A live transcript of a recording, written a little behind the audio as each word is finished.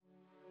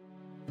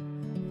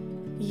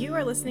You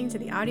are listening to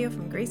the audio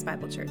from Grace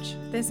Bible Church.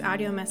 This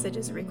audio message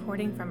is a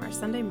recording from our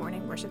Sunday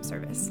morning worship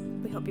service.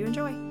 We hope you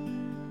enjoy.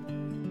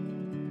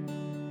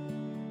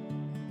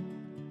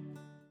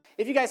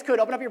 If you guys could,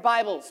 open up your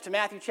Bibles to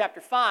Matthew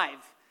chapter 5,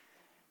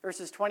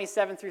 verses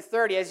 27 through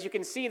 30. As you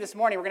can see this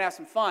morning, we're going to have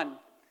some fun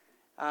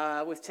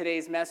with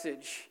today's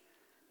message,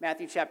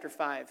 Matthew chapter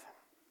 5.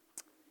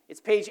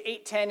 It's page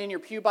 810 in your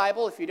pew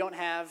Bible. If you don't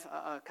have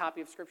a copy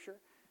of Scripture,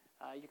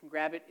 you can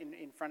grab it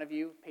in front of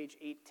you, page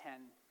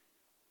 810.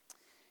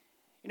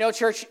 You know,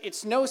 church,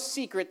 it's no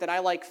secret that I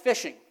like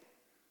fishing.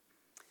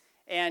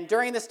 And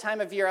during this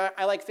time of year,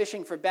 I like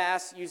fishing for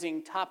bass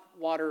using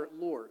topwater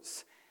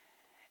lures.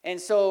 And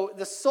so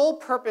the sole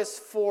purpose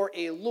for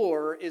a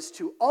lure is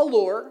to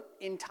allure,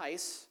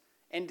 entice,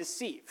 and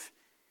deceive.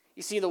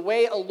 You see, the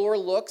way a lure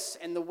looks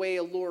and the way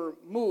a lure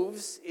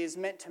moves is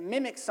meant to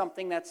mimic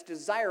something that's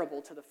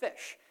desirable to the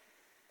fish.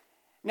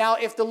 Now,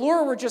 if the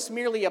lure were just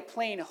merely a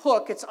plain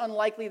hook, it's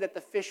unlikely that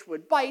the fish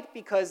would bite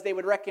because they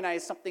would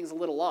recognize something's a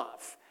little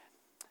off.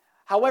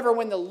 However,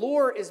 when the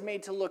lure is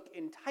made to look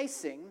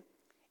enticing,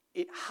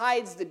 it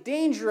hides the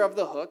danger of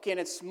the hook, and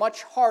it's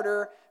much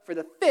harder for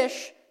the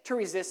fish to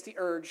resist the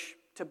urge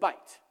to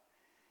bite.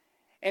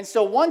 And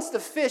so once the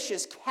fish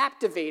is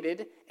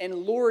captivated and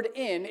lured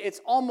in,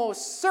 it's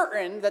almost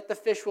certain that the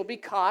fish will be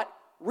caught,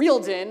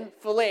 reeled in,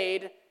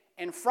 filleted,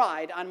 and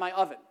fried on my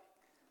oven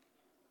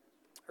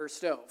or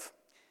stove.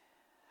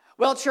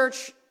 Well,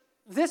 church,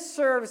 this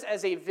serves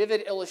as a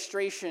vivid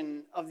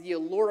illustration of the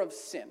allure of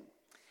sin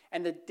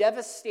and the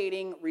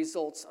devastating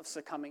results of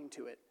succumbing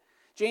to it.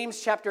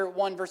 James chapter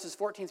 1, verses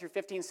 14 through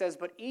 15 says,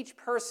 "But each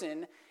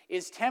person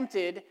is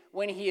tempted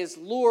when he is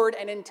lured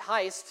and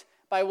enticed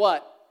by"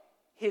 what?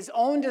 His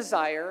own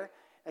desire,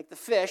 like the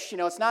fish. You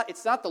know, it's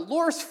not the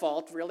lure's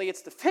fault, really.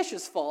 It's the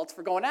fish's fault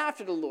for going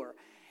after the lure.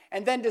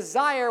 And then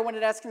desire, when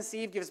it has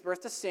conceived, gives birth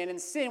to sin. And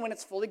sin, when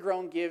it's fully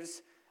grown,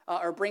 gives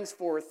or brings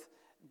forth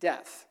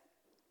death.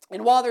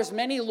 And while there's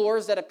many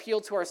lures that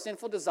appeal to our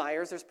sinful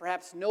desires, there's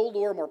perhaps no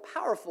lure more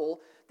powerful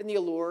than the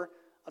allure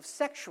of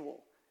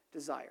sexual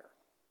desire.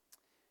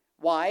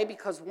 Why?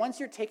 Because once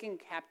you're taken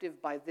captive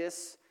by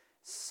this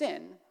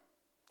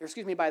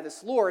by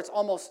this lure, it's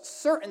almost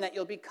certain that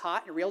you'll be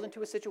caught and reeled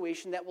into a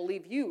situation that will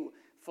leave you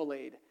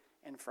filleted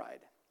and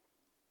fried.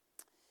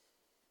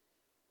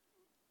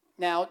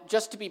 Now,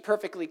 just to be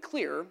perfectly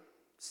clear,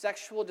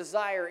 sexual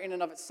desire in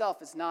and of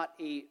itself is not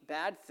a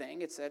bad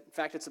thing. In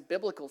fact, it's a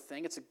biblical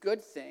thing. It's a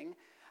good thing.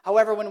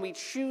 However, when we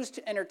choose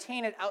to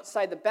entertain it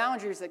outside the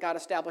boundaries that God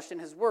established in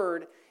His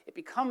Word, it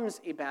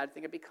becomes a bad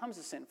thing. It becomes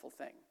a sinful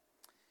thing.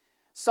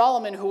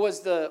 Solomon, who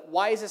was the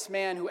wisest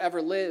man who ever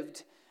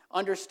lived,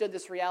 understood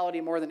this reality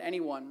more than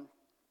anyone,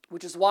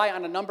 which is why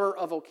on a number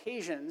of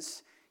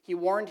occasions he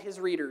warned his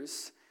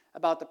readers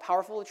about the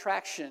powerful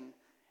attraction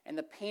and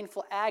the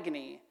painful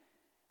agony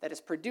that is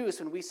produced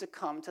when we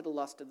succumb to the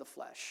lust of the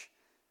flesh.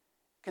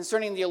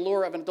 Concerning the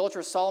allure of an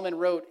adulteress, Solomon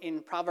wrote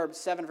in Proverbs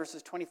 7,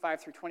 verses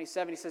 25 through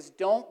 27, he says,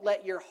 "Don't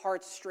let your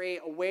heart stray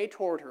away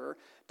toward her.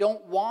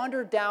 Don't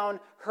wander down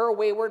her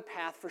wayward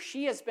path, for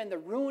she has been the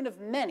ruin of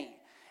many,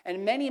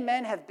 and many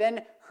men have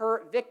been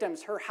her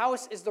victims. Her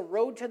house is the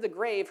road to the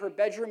grave. Her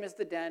bedroom is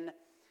the den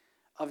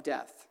of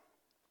death."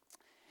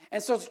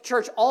 And so,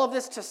 church, all of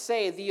this to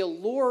say, the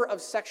allure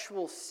of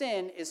sexual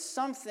sin is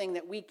something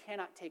that we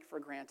cannot take for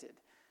granted.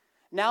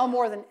 Now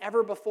more than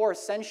ever before,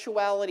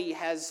 sensuality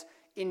has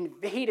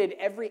invaded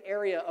every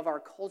area of our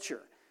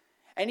culture.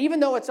 And even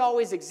though it's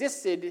always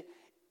existed,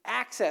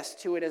 access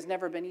to it has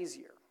never been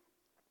easier.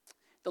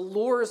 The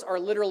lures are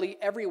literally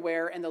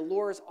everywhere, and the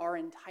lures are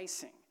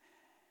enticing.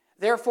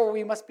 Therefore,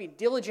 we must be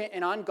diligent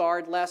and on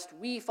guard lest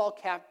we fall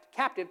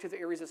captive to the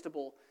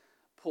irresistible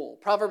pull.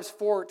 Proverbs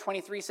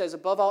 4:23 says,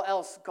 "Above all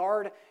else,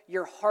 guard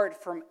your heart,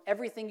 from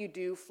everything you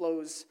do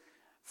flows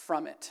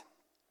from it."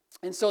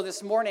 And so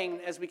this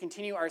morning, as we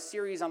continue our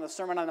series on the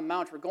Sermon on the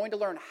Mount, we're going to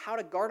learn how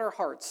to guard our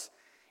hearts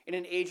in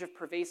an age of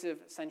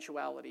pervasive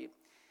sensuality.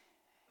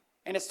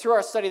 And it's through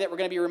our study that we're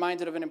going to be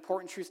reminded of an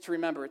important truth to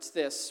remember. It's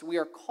this: we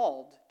are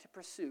called to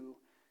pursue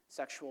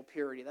sexual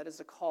purity. That is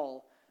the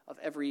call of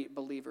every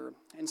believer.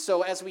 And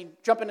so as we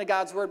jump into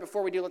God's Word,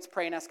 before we do, let's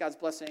pray and ask God's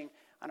blessing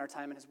on our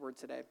time in His Word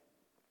today.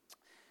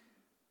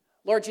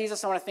 Lord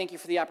Jesus, I want to thank you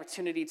for the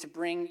opportunity to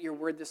bring your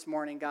word this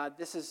morning, God.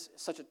 This is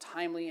such a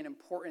timely and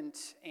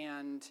important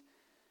and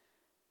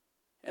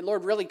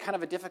Lord, really kind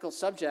of a difficult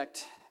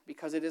subject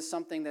because it is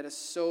something that is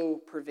so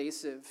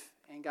pervasive.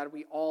 And God,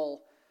 we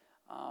all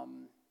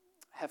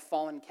have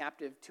fallen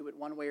captive to it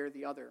one way or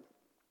the other.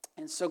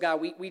 And so, God,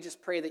 we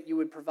just pray that you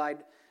would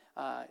provide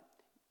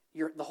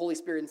the Holy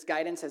Spirit's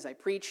guidance as I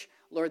preach.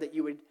 Lord, that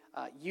you would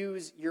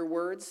use your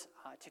words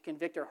to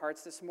convict our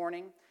hearts this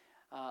morning.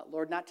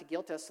 Lord, not to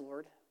guilt us,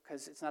 Lord,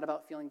 because it's not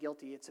about feeling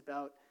guilty. It's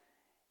about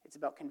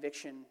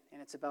conviction,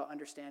 and it's about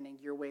understanding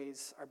your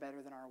ways are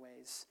better than our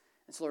ways.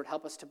 And so, Lord,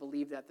 help us to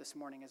believe that this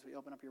morning as we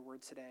open up your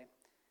word today.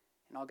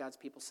 And all God's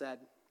people said,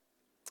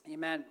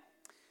 amen.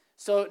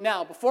 So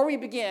now, before we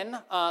begin,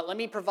 let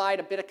me provide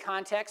a bit of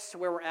context to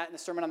where we're at in the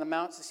Sermon on the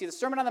Mount. So see, the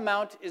Sermon on the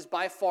Mount is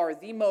by far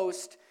the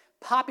most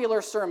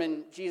popular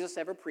sermon Jesus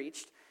ever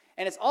preached,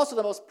 and it's also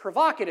the most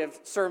provocative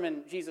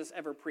sermon Jesus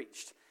ever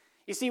preached.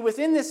 You see,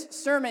 within this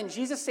sermon,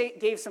 Jesus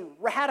gave some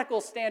radical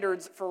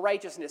standards for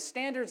righteousness,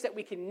 standards that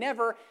we can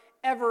never,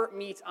 ever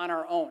meet on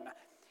our own.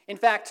 In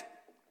fact,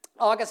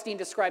 Augustine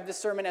described this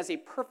sermon as a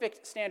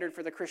perfect standard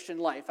for the Christian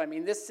life. I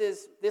mean, this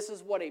is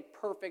what a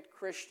perfect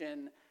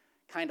Christian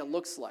kind of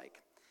looks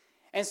like.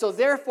 And so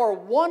therefore,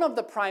 one of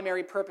the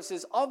primary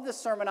purposes of the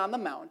Sermon on the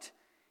Mount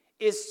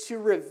is to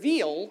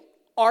reveal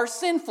our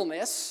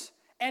sinfulness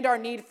and our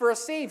need for a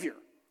Savior.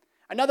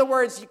 In other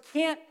words,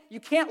 you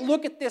can't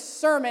look at this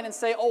sermon and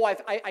say, oh,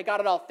 I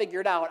got it all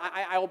figured out.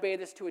 I obey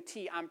this to a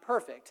T. I'm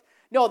perfect.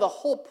 No, the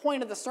whole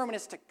point of the sermon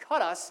is to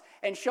cut us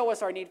and show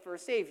us our need for a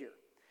Savior.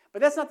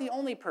 But that's not the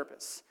only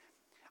purpose.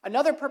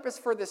 Another purpose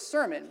for this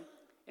sermon,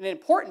 an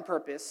important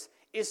purpose,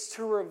 is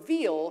to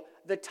reveal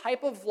the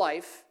type of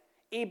life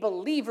a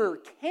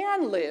believer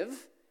can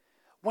live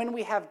when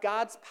we have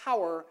God's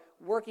power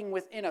working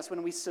within us.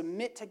 When we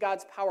submit to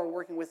God's power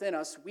working within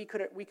us, we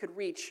could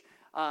reach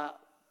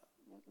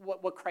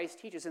what Christ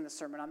teaches in the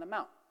Sermon on the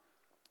Mount.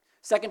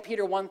 2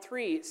 Peter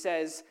 1:3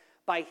 says,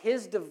 by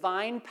his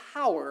divine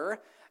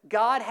power,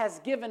 God has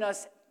given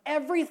us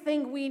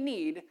everything we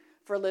need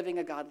for living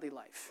a godly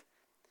life.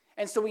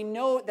 And so we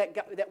know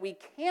that we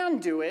can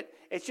do it.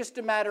 It's just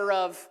a matter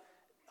of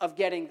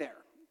getting there.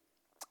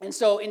 And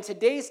so in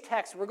today's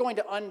text, we're going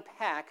to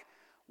unpack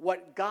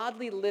what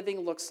godly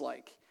living looks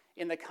like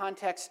in the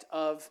context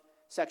of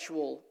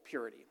sexual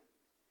purity.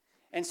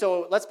 And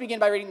so let's begin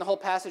by reading the whole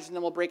passage, and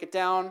then we'll break it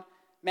down.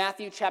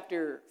 Matthew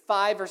chapter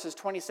 5, verses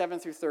 27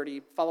 through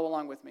 30. Follow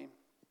along with me.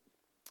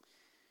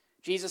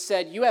 Jesus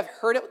said, you have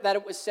heard that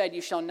it was said,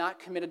 you shall not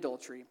commit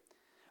adultery.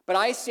 But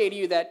I say to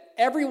you that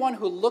everyone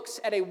who looks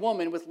at a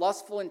woman with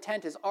lustful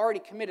intent has already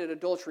committed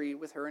adultery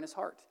with her in his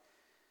heart.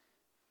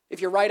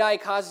 If your right eye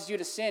causes you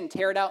to sin,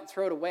 tear it out and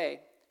throw it away.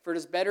 For it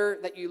is better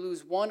that you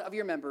lose one of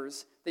your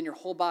members than your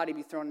whole body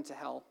be thrown into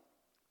hell.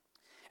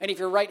 And if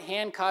your right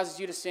hand causes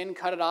you to sin,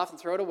 cut it off and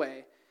throw it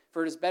away.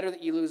 For it is better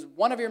that you lose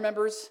one of your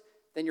members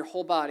than your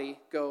whole body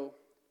go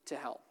to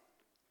hell.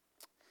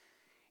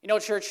 You know,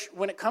 church,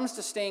 when it comes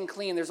to staying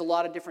clean, there's a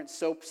lot of different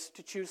soaps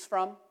to choose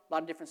from, a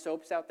lot of different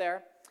soaps out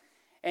there.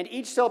 And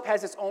each soap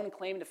has its own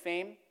claim to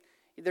fame.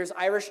 There's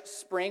Irish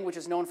Spring, which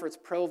is known for its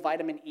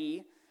pro-vitamin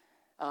E.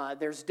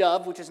 There's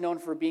Dove, which is known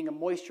for being a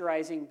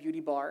moisturizing beauty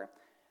bar.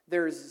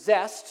 There's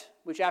Zest,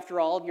 which after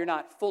all, you're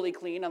not fully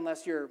clean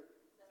unless you're,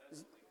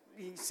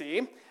 you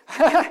see.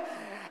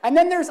 And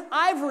then there's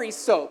Ivory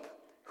Soap,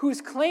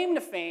 whose claim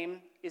to fame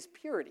is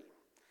purity.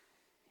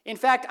 In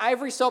fact,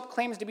 Ivory Soap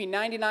claims to be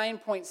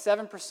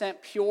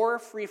 99.7% pure,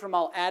 free from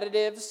all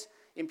additives,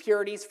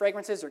 impurities,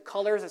 fragrances, or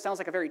colors. It sounds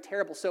like a very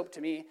terrible soap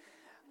to me.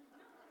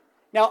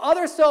 Now,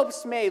 other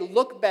soaps may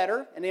look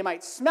better, and they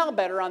might smell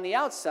better on the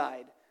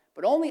outside,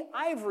 but only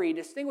Ivory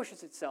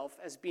distinguishes itself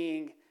as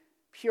being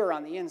pure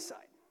on the inside.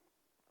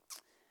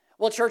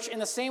 Well, church, in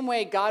the same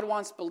way, God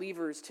wants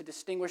believers to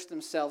distinguish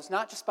themselves,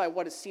 not just by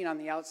what is seen on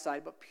the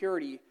outside, but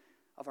purity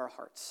of our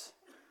hearts.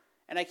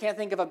 And I can't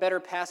think of a better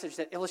passage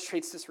that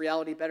illustrates this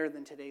reality better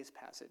than today's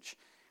passage.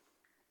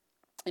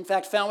 In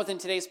fact, found within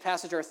today's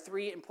passage are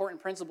three important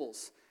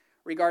principles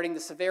regarding the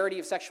severity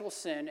of sexual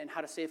sin and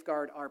how to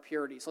safeguard our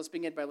purity. So let's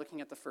begin by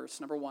looking at the first.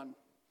 Number one,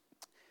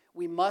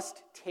 we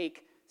must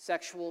take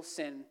sexual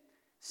sin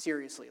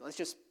seriously. Let's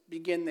just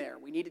begin there.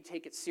 We need to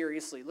take it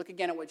seriously. Look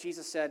again at what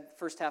Jesus said,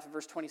 first half of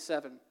verse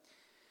 27.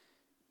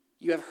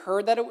 You have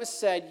heard that it was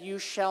said, you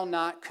shall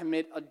not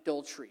commit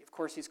adultery. Of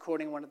course, he's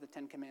quoting one of the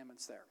 10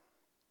 Commandments there.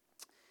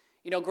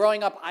 You know,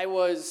 growing up, I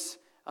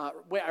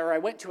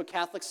went to a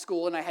Catholic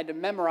school, and I had to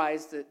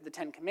memorize the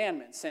 10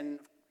 Commandments. And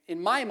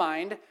in my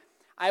mind,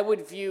 I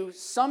would view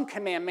some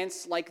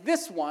commandments, like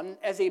this one,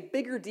 as a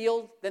bigger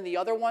deal than the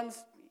other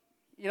ones.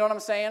 You know what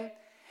I'm saying?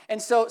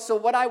 And so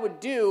what I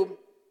would do,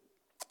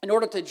 in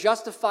order to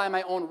justify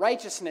my own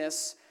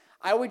righteousness,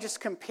 I would just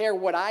compare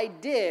what I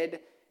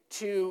did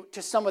to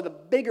some of the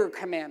bigger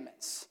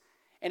commandments.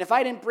 And if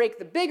I didn't break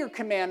the bigger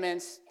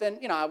commandments, then,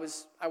 you know,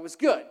 I was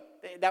good.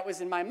 That was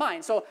in my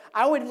mind. So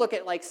I would look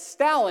at like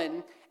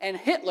Stalin and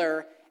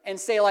Hitler and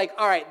say like,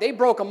 all right, they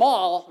broke them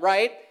all,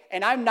 right?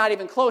 And I'm not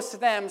even close to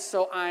them,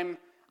 so I'm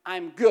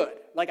good.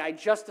 Like I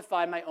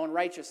justified my own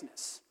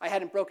righteousness. I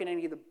hadn't broken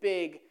any of the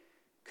big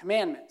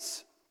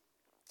commandments.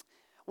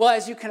 Well,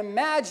 as you can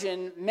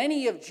imagine,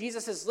 many of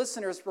Jesus'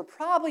 listeners were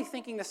probably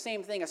thinking the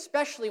same thing,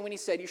 especially when he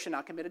said you should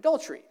not commit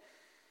adultery.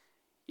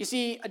 You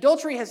see,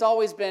 adultery has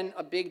always been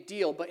a big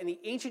deal, but in the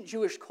ancient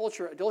Jewish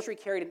culture, adultery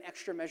carried an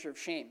extra measure of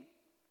shame.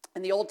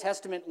 In the Old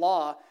Testament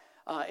law,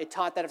 it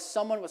taught that if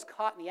someone was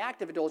caught in the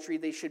act of adultery,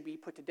 they should be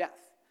put to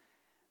death.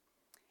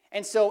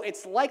 And so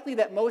it's likely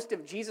that most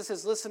of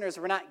Jesus' listeners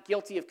were not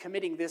guilty of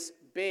committing this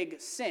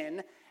big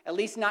sin, at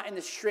least not in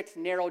the strict,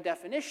 narrow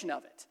definition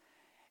of it.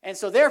 And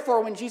so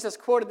therefore, when Jesus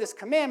quoted this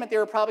commandment, they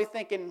were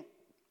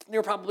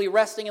probably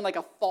resting in like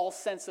a false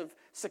sense of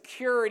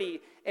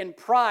security and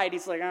pride.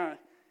 He's like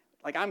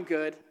I'm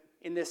good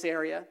in this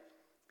area.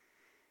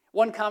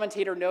 One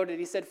commentator noted,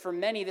 he said, for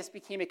many, this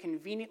became a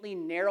conveniently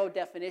narrow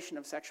definition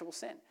of sexual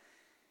sin.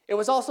 It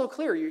was also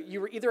clear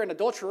you were either an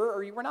adulterer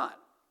or you were not.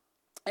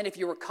 And if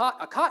you were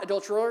a caught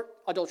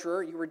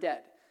adulterer, you were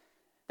dead.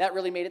 That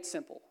really made it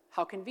simple.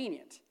 How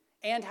convenient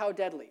and how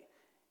deadly.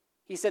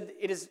 He said,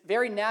 it is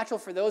very natural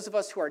for those of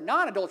us who are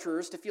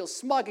non-adulterers to feel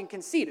smug and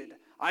conceited.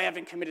 I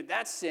haven't committed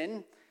that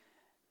sin.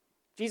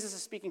 Jesus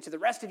is speaking to the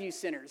rest of you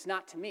sinners,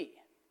 not to me.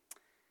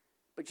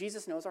 But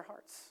Jesus knows our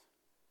hearts,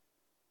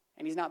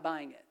 and he's not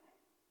buying it.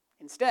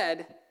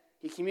 Instead,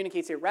 he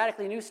communicates a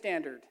radically new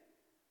standard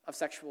of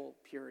sexual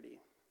purity.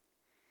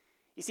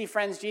 You see,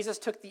 friends, Jesus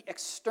took the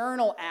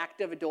external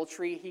act of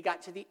adultery. He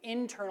got to the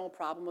internal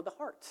problem of the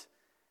heart.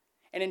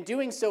 And in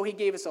doing so, he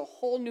gave us a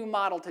whole new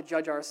model to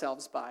judge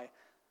ourselves by.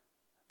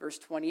 Verse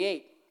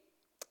 28,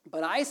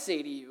 but I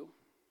say to you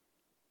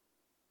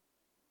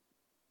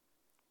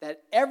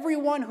that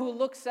everyone who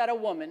looks at a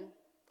woman,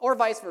 or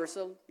vice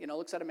versa,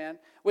 looks at a man,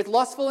 with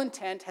lustful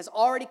intent has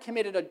already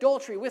committed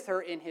adultery with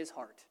her in his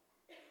heart.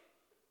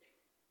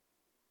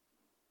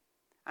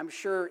 I'm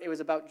sure it was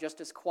about just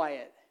as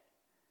quiet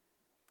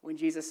when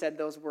Jesus said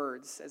those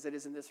words as it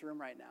is in this room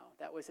right now.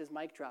 That was his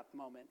mic drop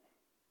moment.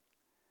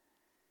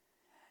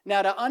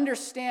 Now, to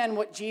understand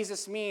what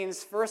Jesus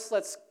means, first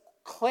let's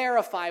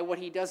clarify what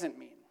he doesn't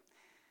mean.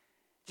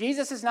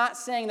 Jesus is not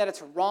saying that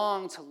it's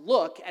wrong to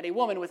look at a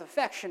woman with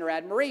affection or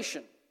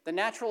admiration. The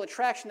natural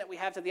attraction that we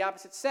have to the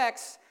opposite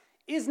sex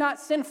is not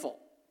sinful.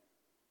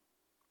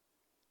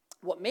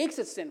 What makes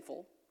it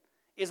sinful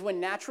is when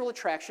natural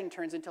attraction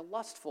turns into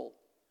lustful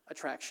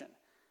attraction.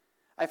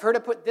 I've heard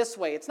it put this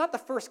way, it's not the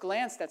first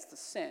glance that's the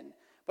sin,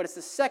 but it's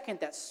the second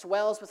that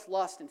swells with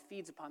lust and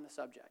feeds upon the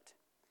subject.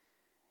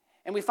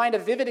 And we find a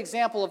vivid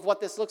example of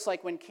what this looks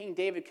like when King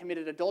David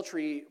committed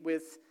adultery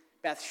with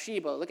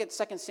Bathsheba. Look at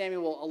 2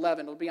 Samuel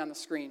 11. It'll be on the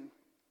screen.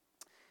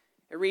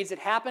 It reads, it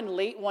happened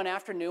late one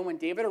afternoon when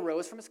David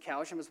arose from his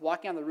couch and was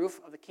walking on the roof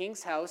of the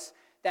king's house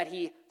that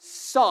he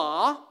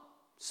saw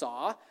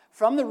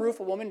from the roof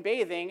a woman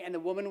bathing, and the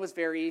woman was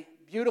very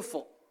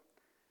beautiful.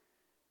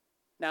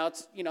 Now,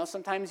 it's,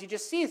 sometimes you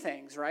just see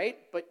things, right?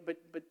 But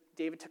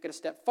David took it a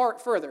step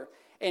further.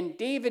 And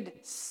David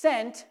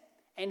sent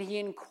and he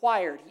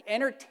inquired. He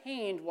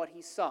entertained what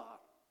he saw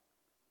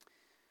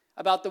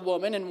about the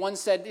woman. And one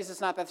said, is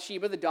this not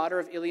Bathsheba, the daughter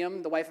of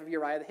Eliam, the wife of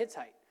Uriah the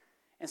Hittite?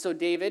 And so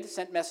David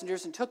sent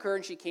messengers and took her,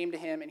 and she came to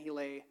him, and he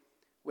lay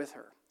with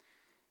her.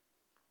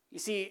 You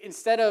see,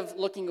 instead of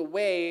looking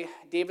away,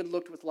 David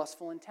looked with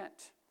lustful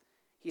intent.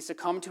 He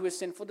succumbed to his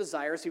sinful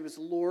desires. He was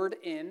lured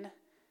in,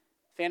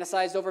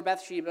 fantasized over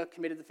Bathsheba,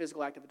 committed the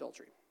physical act of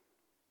adultery.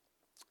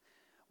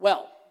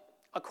 Well,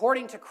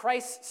 according to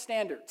Christ's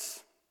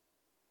standards,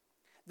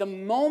 the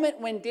moment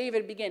when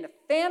David began to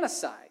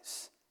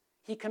fantasize,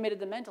 he committed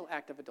the mental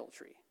act of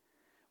adultery,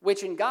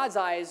 which in God's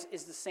eyes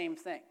is the same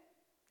thing.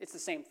 It's the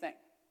same thing.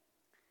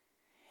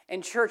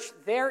 And church,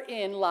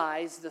 therein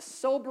lies the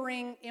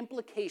sobering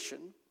implication,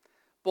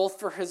 both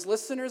for his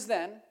listeners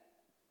then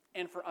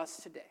and for us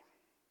today.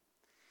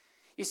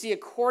 You see,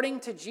 according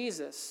to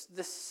Jesus,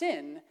 the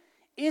sin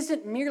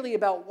isn't merely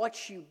about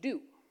what you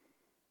do.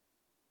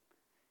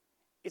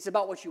 It's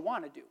about what you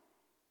want to do.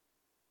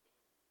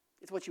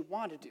 It's what you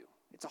want to do.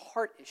 It's a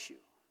heart issue.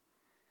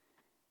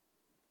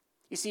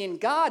 You see, in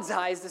God's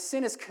eyes, the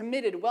sin is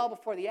committed well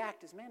before the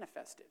act is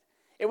manifested.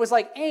 It was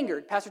like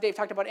anger. Pastor Dave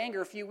talked about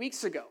anger a few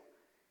weeks ago.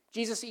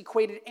 Jesus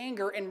equated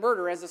anger and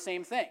murder as the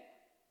same thing,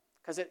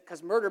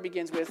 because murder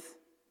begins with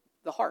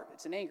the heart.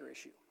 It's an anger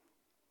issue.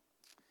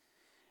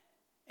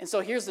 And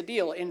so here's the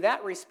deal. In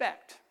that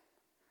respect,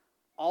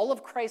 all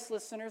of Christ's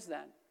listeners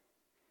then,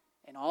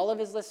 and all of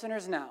his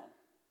listeners now,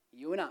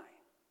 you and I,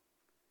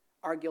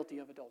 are guilty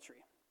of adultery.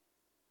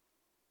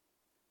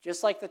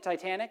 Just like the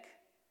Titanic,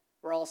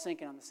 we're all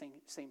sinking on the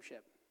same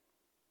ship.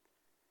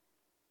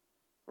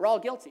 We're all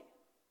guilty.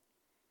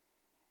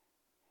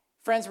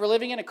 Friends, we're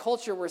living in a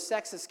culture where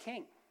sex is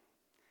king.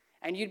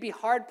 And you'd be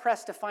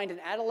hard-pressed to find an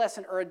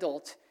adolescent or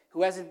adult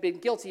who hasn't been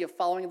guilty of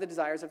following the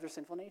desires of their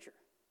sinful nature.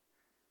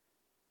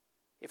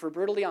 If we're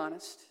brutally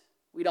honest,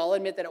 we'd all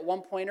admit that at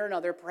one point or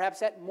another,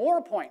 perhaps at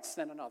more points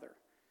than another,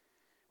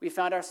 we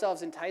found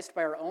ourselves enticed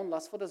by our own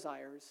lustful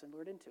desires and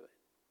lured into it.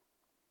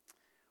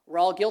 We're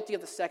all guilty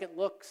of the second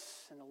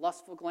looks and the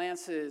lustful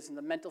glances and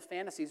the mental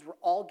fantasies. We're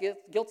all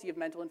guilty of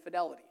mental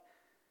infidelity.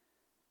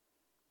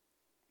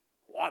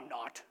 Well, I'm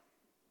not.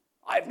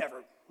 I'm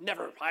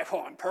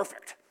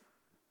perfect.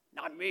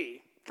 Not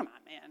me. Come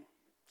on, man.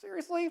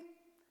 Seriously?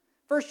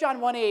 1 John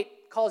 1:8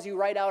 calls you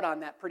right out on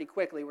that pretty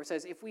quickly, where it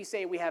says, if we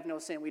say we have no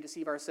sin, we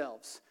deceive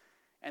ourselves,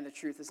 and the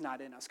truth is not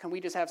in us. Can we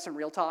just have some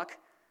real talk?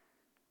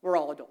 We're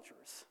all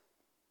adulterers.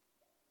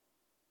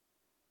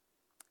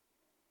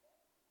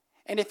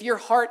 And if your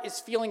heart is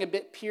feeling a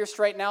bit pierced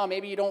right now,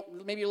 maybe you're a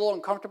little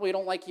uncomfortable, you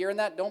don't like hearing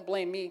that, don't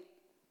blame me.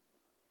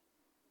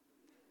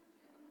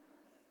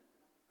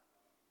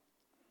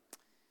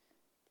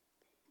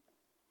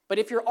 But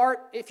if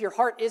your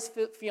heart is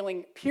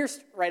feeling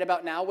pierced right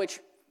about now, which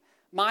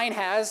mine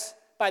has,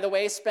 by the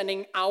way,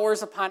 spending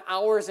hours upon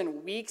hours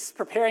and weeks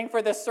preparing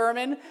for this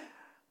sermon,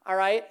 All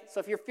right? So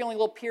if you're feeling a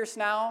little pierced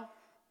now,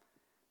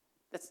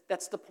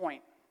 that's the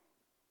point.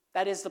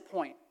 That is the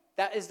point.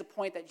 That is the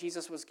point that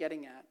Jesus was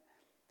getting at.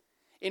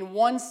 In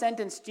one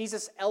sentence,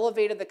 Jesus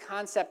elevated the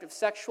concept of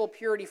sexual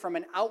purity from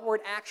an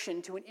outward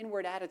action to an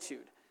inward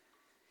attitude.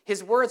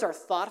 His words are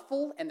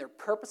thoughtful, and they're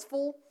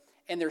purposeful,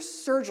 and they're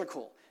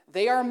surgical.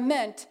 They are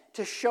meant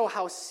to show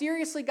how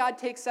seriously God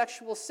takes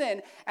sexual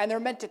sin, and they're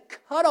meant to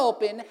cut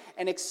open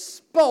and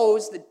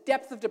expose the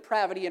depth of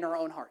depravity in our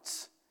own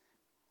hearts.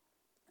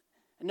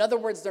 In other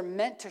words, they're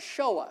meant to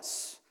show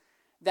us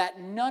that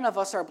none of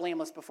us are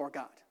blameless before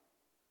God.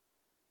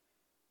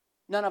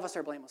 None of us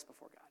are blameless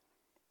before God.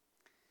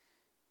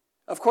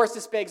 Of course,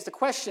 this begs the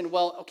question,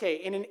 well, okay,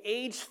 in an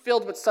age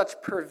filled with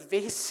such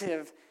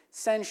pervasive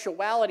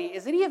sensuality,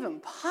 is it even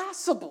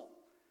possible?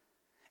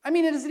 I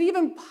mean, is it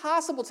even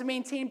possible to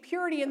maintain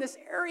purity in this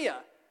area?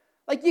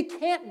 Like, you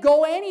can't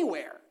go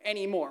anywhere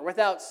anymore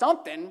without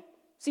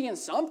seeing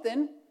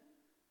something.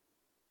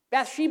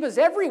 Bathsheba's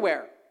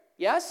everywhere,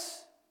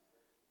 yes?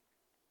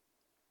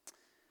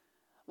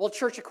 Well,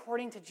 church,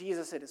 according to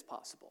Jesus, it is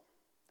possible.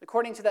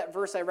 According to that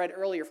verse I read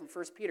earlier from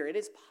 1 Peter, it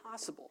is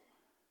possible,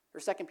 or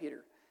 2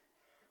 Peter.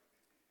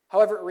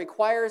 However, it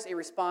requires a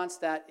response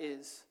that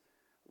is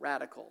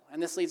radical.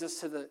 And this leads us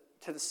to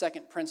the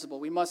second principle.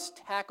 We must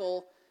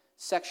tackle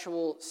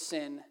sexual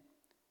sin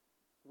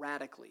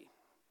radically.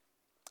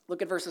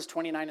 Look at verses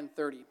 29 and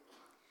 30.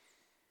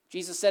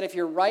 Jesus said, if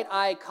your right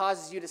eye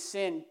causes you to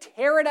sin,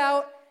 tear it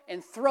out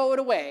and throw it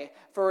away,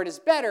 for it is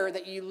better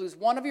that you lose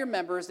one of your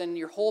members than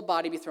your whole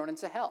body be thrown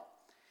into hell.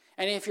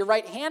 And if your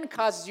right hand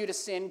causes you to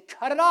sin,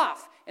 cut it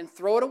off and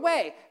throw it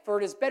away, for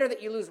it is better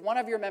that you lose one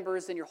of your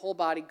members than your whole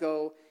body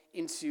go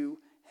into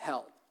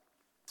hell.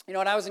 You know,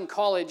 when I was in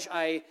college,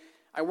 I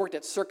worked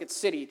at Circuit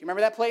City. Do you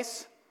remember that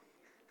place?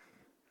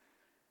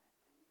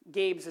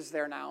 Gabe's is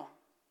there now.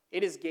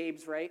 It is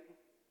Gabe's, right?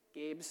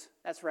 Gabe's.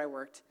 That's where I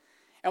worked.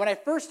 And when I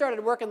first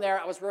started working there,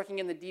 I was working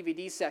in the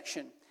DVD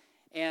section.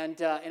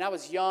 And I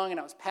was young, and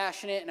I was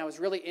passionate, and I was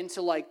really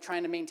into, like,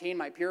 trying to maintain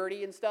my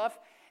purity and stuff.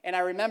 And I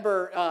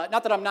remember,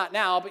 not that I'm not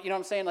now, but you know what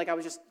I'm saying? Like, I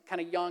was just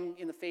kind of young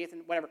in the faith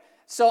and whatever.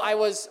 So I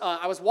was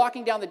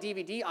walking down the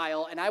DVD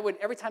aisle, and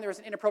every time there was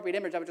an inappropriate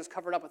image, I would just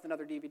cover it up with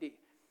another DVD.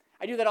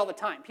 I do that all the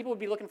time. People would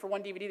be looking for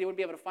one DVD, they wouldn't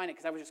be able to find it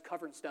because I was just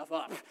covering stuff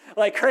up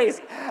like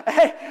crazy.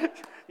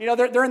 You know,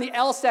 they're in the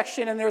L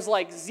section, and there's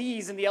like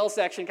Z's in the L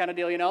section kind of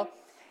deal, you know?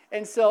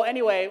 And so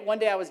anyway, one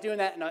day I was doing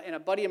that, and a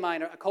buddy of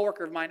mine, a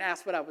coworker of mine,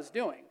 asked what I was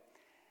doing.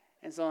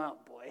 And so, oh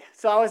boy.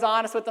 So I was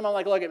honest with him. I'm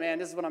like, look, man,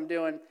 this is what I'm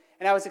doing.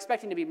 And I was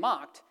expecting to be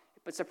mocked.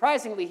 But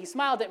surprisingly, he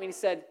smiled at me and he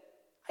said,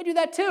 I do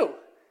that too.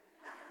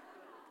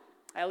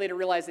 I later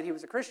realized that he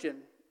was a Christian.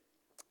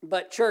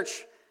 But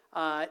church,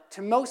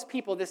 to most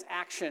people, this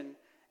action,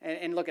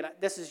 and look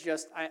at this is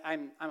just,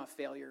 I'm a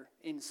failure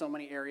in so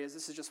many areas.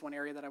 This is just one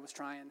area that I was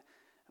trying.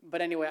 But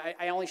anyway,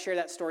 I only share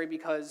that story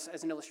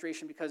as an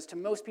illustration, because to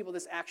most people,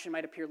 this action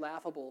might appear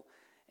laughable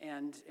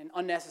and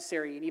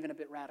unnecessary and even a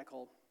bit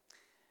radical.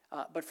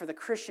 But for the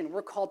Christian,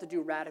 we're called to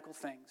do radical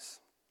things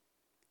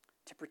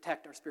to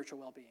protect our spiritual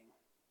well-being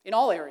in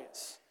all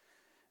areas.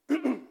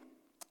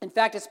 In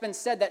fact, it's been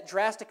said that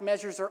drastic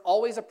measures are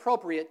always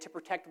appropriate to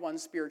protect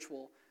one's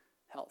spiritual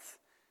health.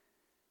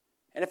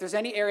 And if there's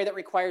any area that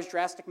requires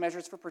drastic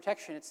measures for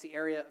protection, it's the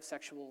area of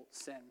sexual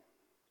sin.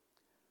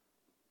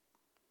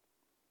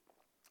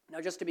 Now,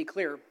 just to be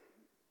clear,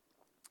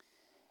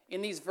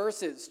 in these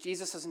verses,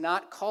 Jesus is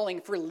not calling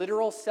for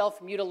literal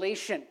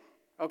self-mutilation,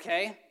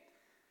 okay?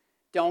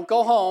 Don't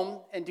go home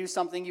and do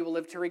something you will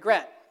live to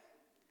regret.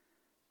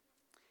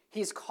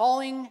 He's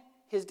calling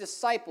his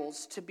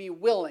disciples to be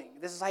willing.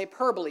 This is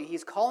hyperbole.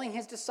 He's calling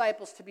his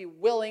disciples to be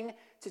willing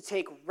to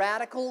take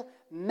radical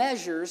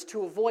measures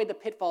to avoid the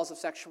pitfalls of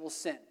sexual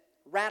sin.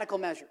 Radical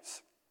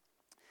measures.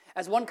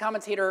 As one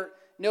commentator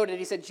noted,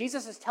 he said,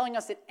 Jesus is telling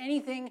us that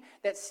anything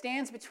that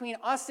stands between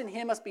us and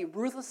him must be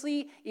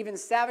ruthlessly, even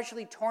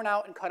savagely torn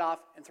out and cut off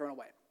and thrown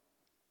away.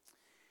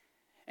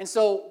 And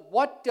so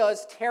what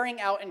does tearing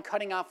out and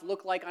cutting off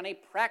look like on a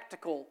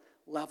practical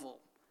level?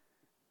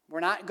 We're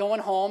not going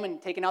home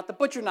and taking out the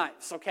butcher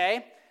knives,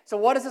 okay? So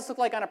what does this look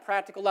like on a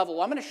practical level?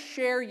 Well, I'm going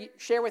to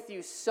share with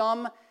you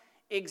some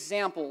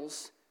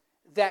examples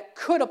that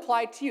could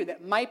apply to you,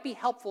 that might be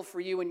helpful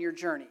for you in your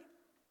journey,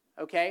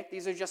 okay?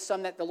 These are just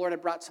some that the Lord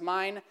had brought to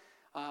mind,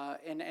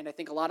 and I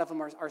think a lot of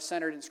them are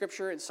centered in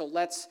Scripture, and so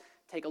let's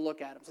take a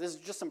look at them. So this is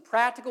just some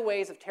practical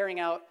ways of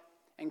tearing out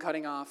and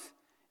cutting off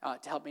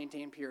to help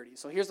maintain purity.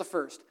 So here's the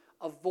first.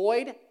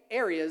 Avoid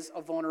areas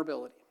of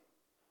vulnerability.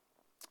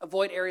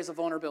 Avoid areas of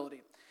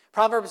vulnerability.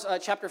 Proverbs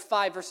chapter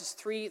 5, verses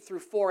 3 through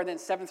 4, and then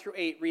 7 through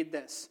 8, read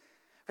this.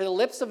 For the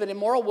lips of an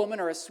immoral woman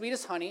are as sweet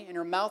as honey, and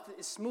her mouth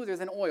is smoother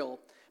than oil.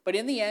 But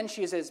in the end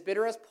she is as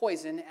bitter as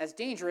poison, as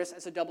dangerous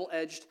as a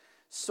double-edged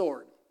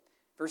sword.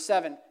 Verse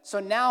 7, so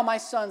now, my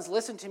sons,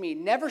 listen to me.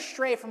 Never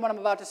stray from what I'm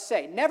about to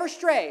say. Never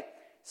stray.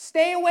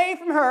 Stay away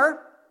from her,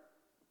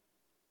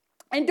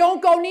 and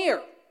don't go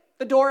near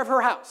the door of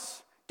her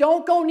house.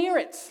 Don't go near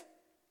it.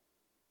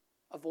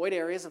 Avoid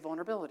areas of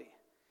vulnerability.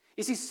 You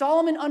You see,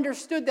 Solomon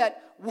understood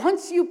that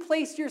once you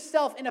place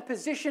yourself in a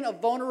position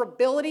of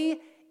vulnerability,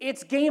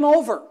 it's game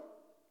over.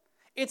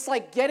 It's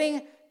like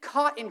getting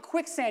caught in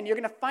quicksand. You're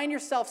going to find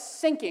yourself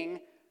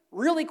sinking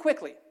really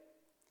quickly.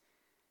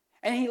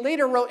 And he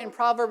later wrote in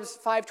Proverbs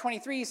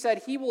 5:23, he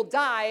said, he will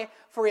die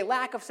for a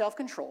lack of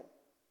self-control,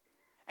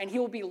 and he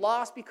will be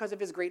lost because of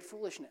his great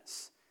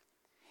foolishness.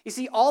 You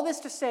see, all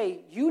this to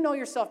say, you know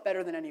yourself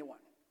better than anyone.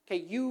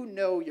 Okay, you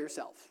know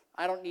yourself.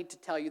 I don't need to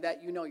tell you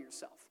that. You know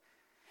yourself.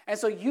 And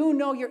so you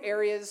know your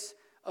areas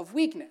of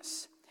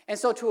weakness. And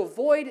so to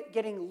avoid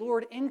getting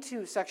lured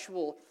into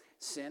sexual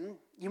sin,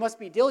 you must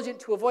be diligent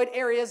to avoid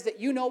areas that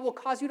you know will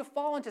cause you to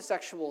fall into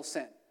sexual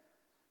sin.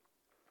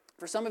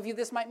 For some of you,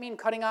 this might mean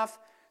cutting off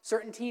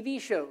certain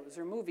TV shows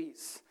or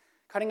movies,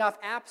 cutting off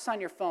apps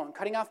on your phone,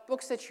 cutting off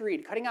books that you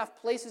read, cutting off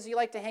places you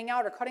like to hang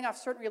out, or cutting off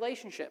certain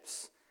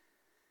relationships.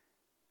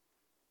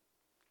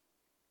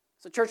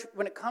 So church,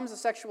 when it comes to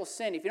sexual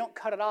sin, if you don't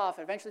cut it off,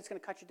 eventually it's going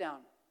to cut you down.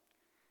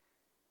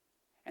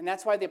 And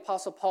that's why the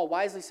Apostle Paul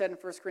wisely said in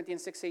 1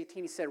 Corinthians 6:18,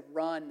 he said,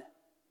 run.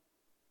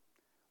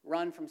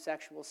 Run from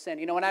sexual sin.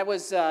 You know, when I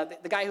was, the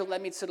guy who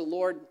led me to the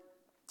Lord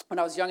when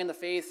I was young in the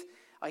faith,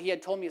 he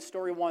had told me a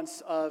story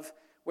once of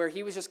where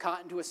he was just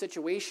caught into a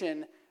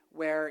situation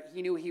where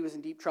he knew he was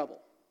in deep trouble,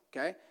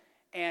 okay?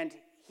 And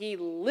he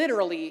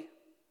literally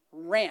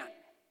ran,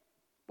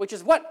 which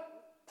is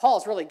what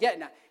Paul's really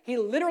getting at. He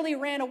literally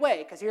ran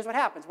away, because here's what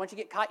happens. Once you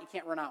get caught, you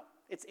can't run out.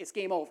 It's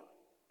game over.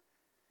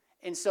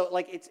 And so,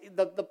 like,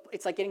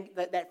 it's like getting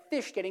that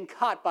fish getting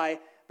caught by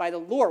the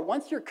lure.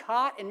 Once you're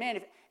caught, and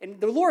man,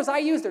 and the lures I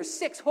use, there's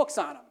 6 hooks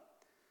on them.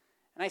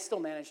 And I still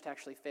managed to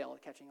actually fail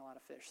at catching a lot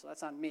of fish, so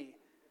that's on me.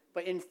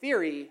 But in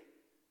theory,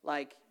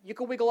 like, you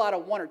can wiggle out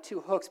of 1 or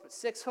 2 hooks, but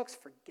 6 hooks,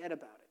 forget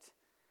about it.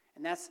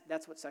 And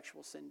that's what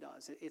sexual sin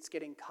does. It's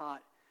getting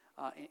caught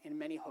in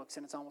many hooks,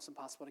 and it's almost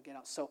impossible to get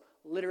out. So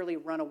literally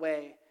run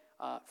away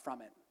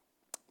from it.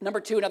 Number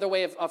 2, another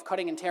way of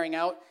cutting and tearing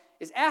out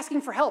is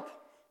asking for help.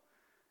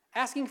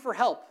 Asking for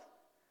help.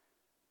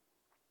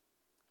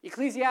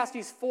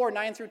 Ecclesiastes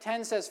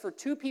 4:9-10 says, for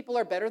 2 people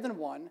are better than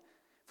 1,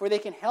 for they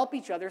can help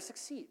each other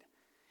succeed.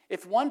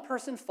 If one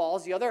person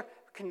falls, the other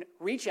can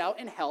reach out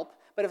and help,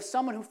 but if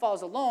someone who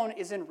falls alone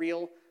is in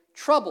real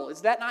trouble.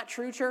 Is that not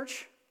true,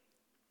 church?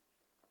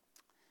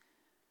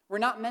 We're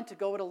not meant to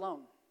go it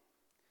alone.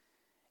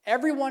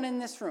 Everyone in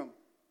this room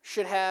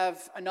should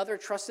have another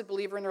trusted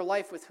believer in their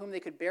life with whom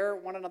they could bear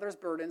one another's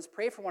burdens,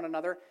 pray for one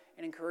another,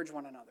 and encourage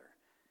one another.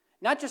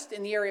 Not just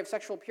in the area of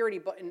sexual purity,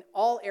 but in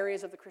all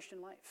areas of the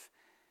Christian life.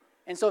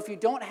 And so if you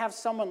don't have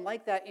someone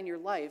like that in your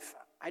life,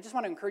 I just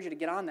want to encourage you to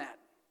get on that.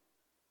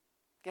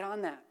 Get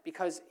on that,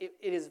 because it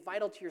is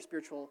vital to your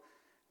spiritual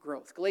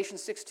growth.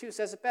 Galatians 6:2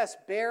 says it best,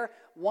 bear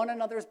one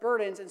another's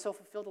burdens and so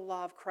fulfill the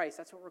law of Christ.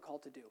 That's what we're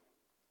called to do.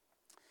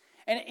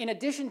 And in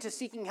addition to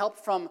seeking help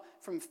from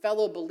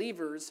fellow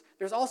believers,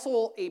 there's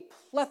also a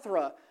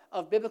plethora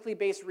of biblically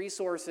based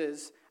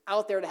resources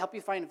out there to help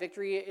you find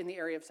victory in the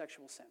area of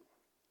sexual sin.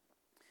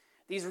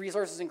 These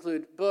resources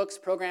include books,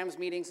 programs,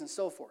 meetings, and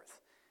so forth.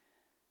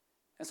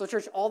 And so,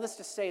 church, all this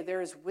to say,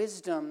 there is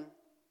wisdom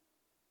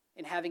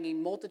in having a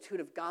multitude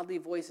of godly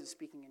voices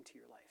speaking into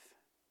your life.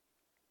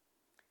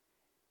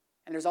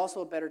 And there's also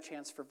a better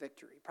chance for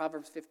victory.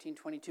 Proverbs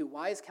 15:22,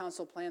 wise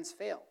counsel plans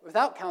fail.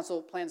 Without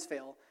counsel, plans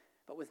fail,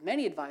 but with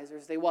many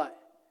advisors, they what?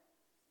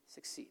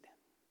 Succeed.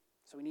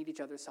 So we need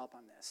each other's help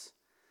on this.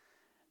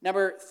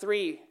 Number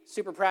 3,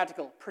 super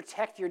practical,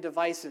 protect your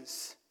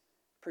devices.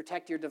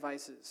 Protect your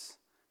devices.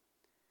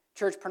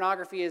 Church,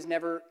 pornography has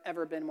never,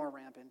 ever been more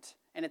rampant,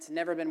 and it's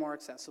never been more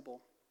accessible.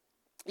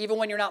 Even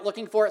when you're not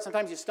looking for it,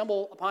 sometimes you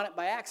stumble upon it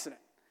by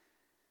accident.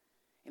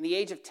 In the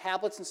age of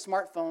tablets and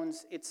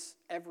smartphones, it's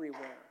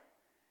everywhere.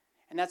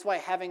 And that's why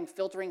having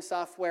filtering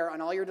software on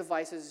all your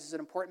devices is an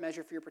important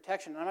measure for your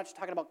protection. And I'm not just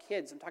talking about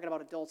kids, I'm talking about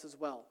adults as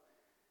well.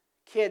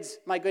 Kids,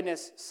 my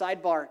goodness,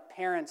 sidebar,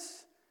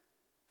 parents,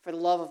 for the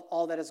love of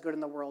all that is good in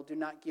the world, do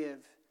not give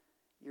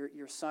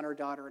your son or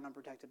daughter an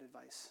unprotected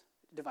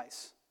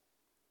device.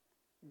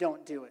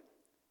 Don't do it.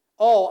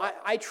 Oh,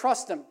 I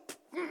trust them.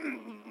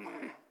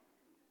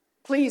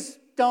 Please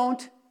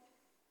don't.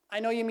 I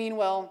know you mean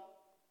well.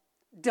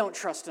 Don't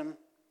trust them.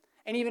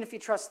 And even if you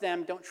trust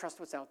them, don't trust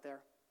what's out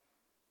there.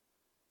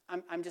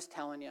 I'm just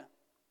telling you.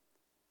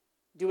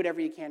 Do whatever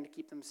you can to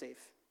keep them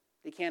safe.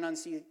 They can't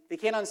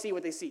unsee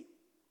what they see.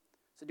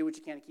 So do what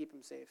you can to keep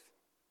them safe.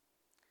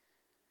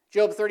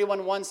 Job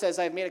 31:1 says,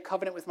 I have made a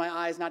covenant with my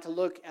eyes not to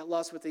look at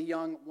lust with a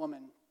young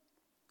woman.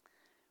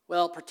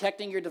 Well,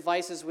 protecting your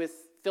devices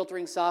with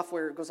filtering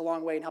software goes a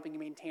long way in helping you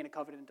maintain a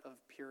covenant of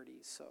purity.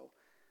 So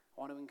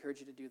I want to encourage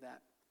you to do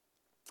that.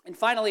 And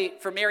finally,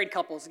 for married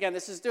couples, again,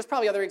 there's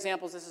probably other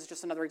examples. This is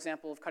just another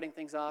example of cutting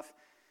things off.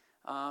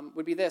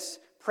 Would be this.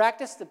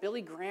 Practice the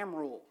Billy Graham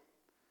rule.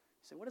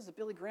 You say, what is the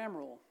Billy Graham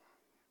rule?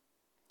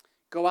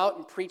 Go out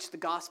and preach the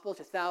gospel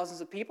to thousands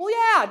of people?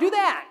 Yeah, do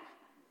that.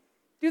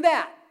 Do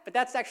that. But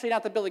that's actually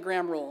not the Billy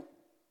Graham rule.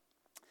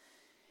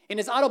 In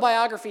his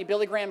autobiography,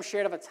 Billy Graham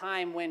shared of a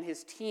time when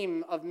his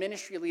team of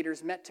ministry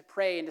leaders met to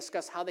pray and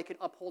discuss how they could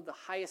uphold the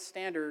highest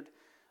standard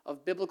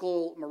of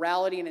biblical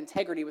morality and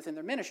integrity within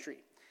their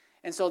ministry.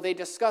 And so they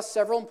discussed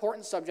several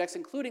important subjects,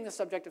 including the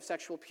subject of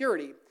sexual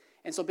purity.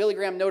 And so Billy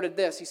Graham noted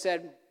this. He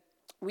said,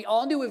 "We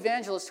all knew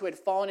evangelists who had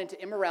fallen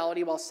into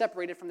immorality while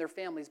separated from their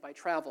families by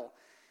travel.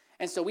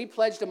 And so we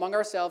pledged among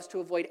ourselves to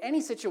avoid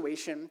any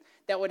situation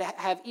that would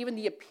have even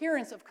the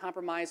appearance of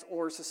compromise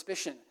or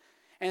suspicion.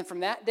 And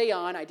from that day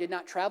on, I did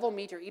not travel,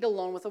 meet, or eat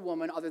alone with a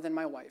woman other than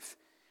my wife.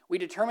 We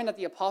determined that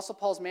the Apostle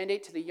Paul's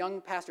mandate to the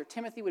young pastor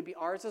Timothy would be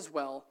ours as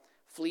well: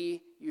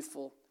 flee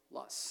youthful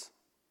lusts."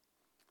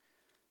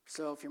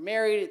 So if you're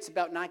married, it's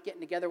about not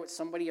getting together with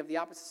somebody of the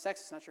opposite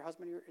sex. It's not your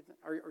husband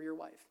or your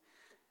wife.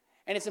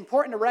 And it's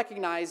important to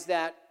recognize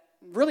that,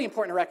 really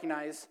important to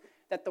recognize,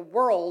 that the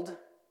world,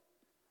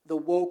 the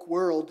woke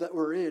world that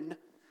we're in,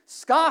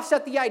 scoffs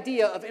at the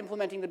idea of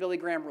implementing the Billy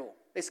Graham rule.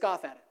 They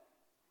scoff at it.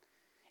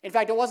 In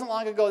fact, it wasn't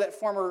long ago that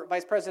former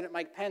Vice President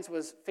Mike Pence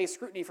faced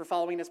scrutiny for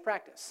following this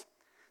practice.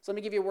 So let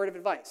me give you a word of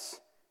advice.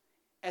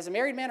 As a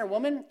married man or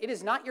woman, it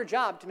is not your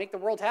job to make the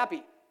world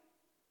happy.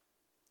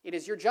 It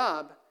is your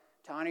job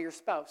to honor your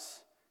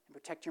spouse and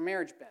protect your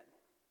marriage bed.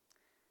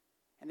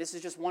 And this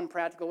is just one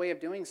practical way of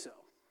doing so.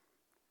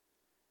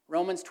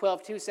 Romans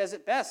 12:2 says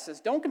it best, says,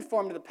 "Don't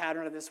conform to the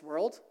pattern of this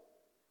world,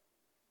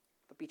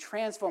 but be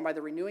transformed by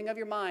the renewing of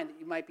your mind, that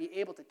you might be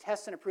able to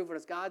test and approve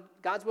what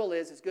God's will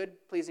is, his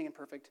good, pleasing, and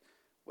perfect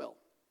will."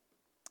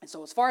 And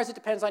so as far as it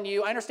depends on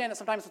you, I understand that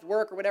sometimes with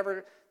work or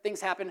whatever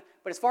things happen,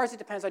 but as far as it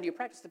depends on you,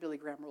 practice the Billy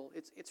Graham rule.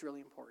 It's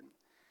really important.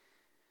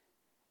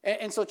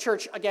 And so,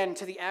 church, again,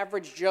 to the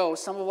average Joe,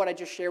 some of what I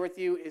just shared with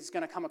you is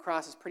going to come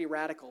across as pretty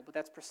radical, but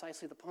that's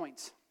precisely the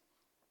point.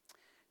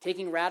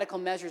 Taking radical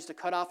measures to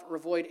cut off or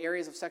avoid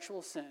areas of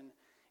sexual sin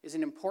is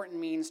an important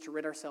means to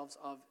rid ourselves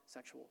of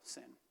sexual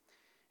sin.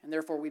 And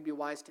therefore, we'd be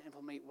wise to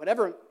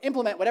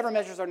implement whatever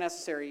measures are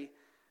necessary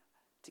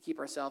to keep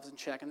ourselves in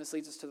check. And this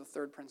leads us to the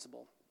third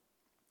principle.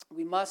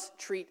 We must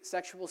treat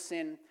sexual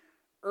sin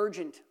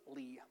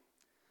urgently.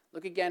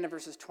 Look again at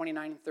verses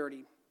 29 and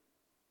 30.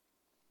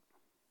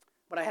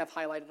 What I have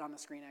highlighted on the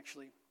screen,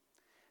 actually.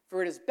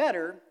 "For it is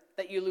better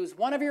that you lose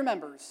one of your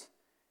members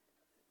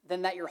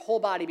than that your whole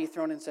body be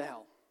thrown into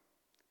hell."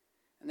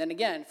 And then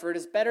again, "For it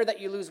is better that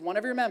you lose one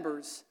of your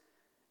members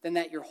than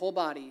that your whole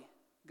body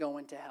go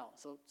into hell."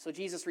 So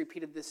Jesus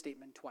repeated this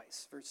statement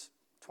twice, verse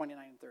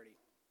 29 and 30.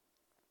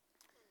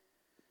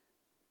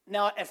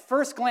 Now, at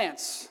first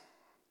glance,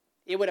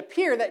 it would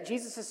appear that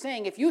Jesus is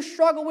saying, if you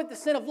struggle with the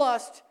sin of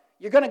lust,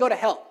 you're going to go to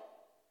hell.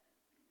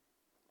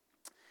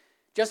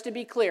 Just to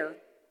be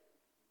clear,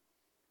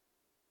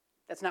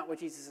 that's not what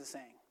Jesus is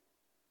saying.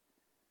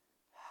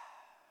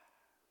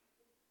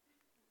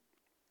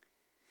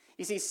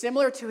 You see,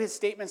 similar to his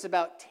statements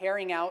about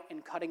tearing out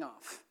and cutting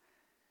off,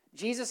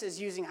 Jesus is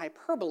using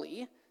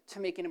hyperbole to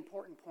make an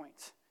important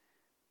point.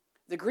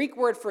 The Greek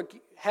word for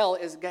hell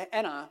is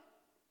Gehenna,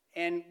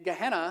 and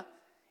Gehenna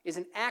is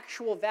an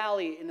actual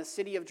valley in the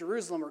city of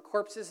Jerusalem where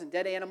corpses and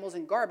dead animals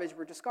and garbage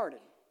were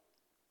discarded.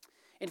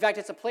 In fact,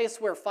 it's a place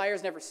where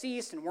fires never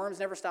ceased and worms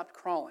never stopped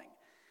crawling.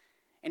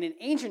 And in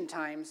ancient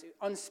times,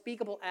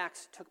 unspeakable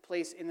acts took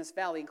place in this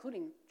valley,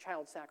 including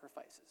child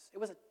sacrifices. It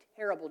was a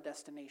terrible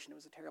destination. It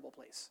was a terrible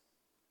place.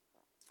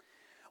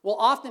 Well,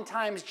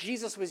 oftentimes,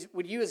 Jesus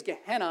would use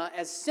Gehenna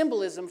as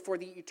symbolism for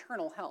the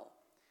eternal hell.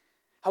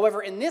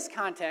 However, in this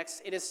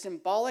context, it is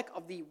symbolic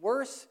of the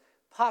worst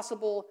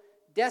possible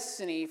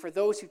destiny for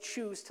those who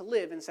choose to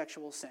live in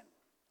sexual sin.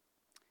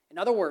 In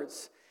other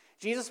words,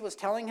 Jesus was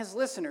telling his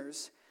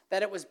listeners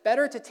that it was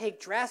better to take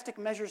drastic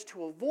measures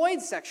to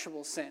avoid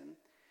sexual sin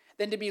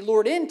than to be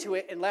lured into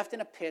it and left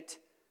in a pit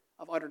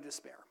of utter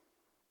despair.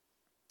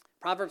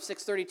 Proverbs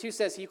 6:32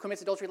 says, "He who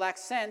commits adultery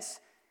lacks sense.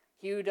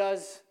 He who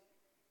does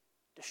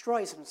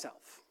destroys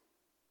himself."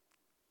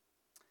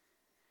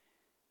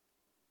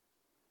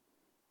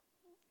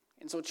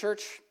 And so,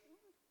 church,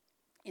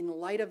 in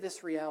light of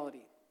this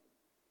reality,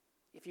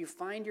 if you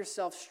find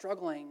yourself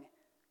struggling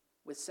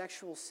with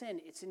sexual sin,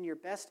 it's in your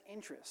best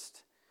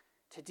interest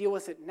to deal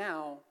with it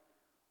now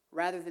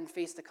rather than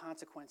face the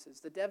consequences,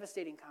 the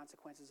devastating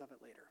consequences of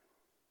it later.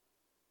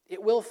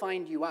 It will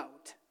find you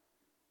out.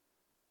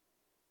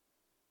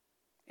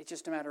 It's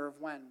just a matter of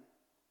when.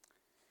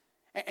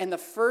 And the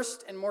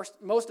first and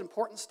most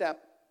important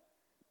step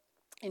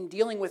in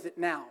dealing with it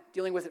now,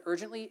 dealing with it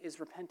urgently, is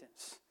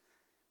repentance.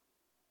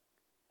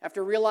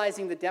 After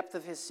realizing the depth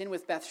of his sin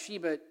with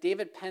Bathsheba,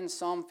 David penned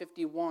Psalm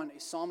 51, a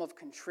psalm of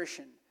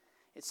contrition.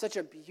 It's such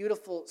a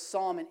beautiful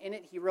psalm, and in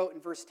it he wrote in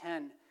verse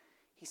 10,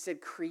 he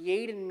said,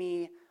 "Create in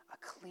me a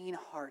clean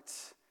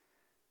heart,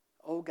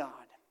 O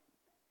God,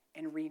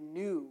 and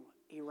renew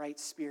a right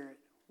spirit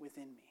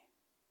within me."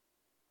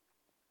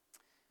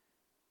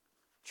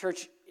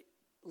 Church,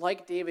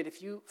 like David,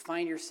 if you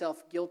find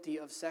yourself guilty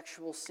of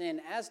sexual sin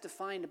as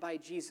defined by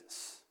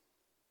Jesus,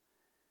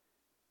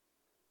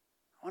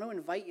 I want to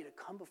invite you to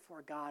come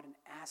before God and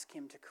ask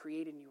him to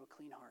create in you a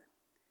clean heart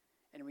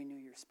and renew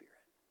your spirit.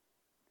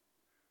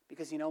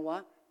 Because you know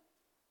what?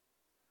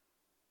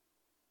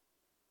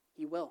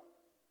 He will.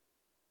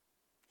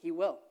 He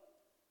will.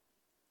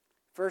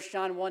 1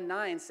 John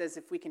 1:9 says,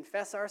 if we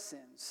confess our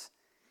sins,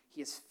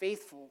 He is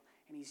faithful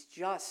and he's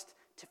just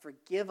to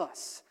forgive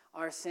us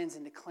our sins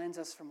and to cleanse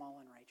us from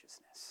all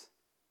unrighteousness.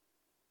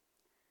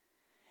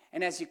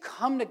 And as you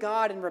come to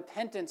God in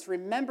repentance,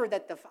 remember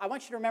that I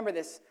want you to remember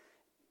this.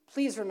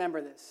 Please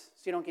remember this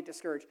so you don't get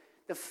discouraged.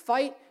 The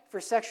fight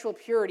for sexual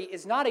purity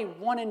is not a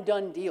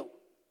one-and-done deal.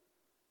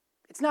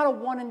 It's not a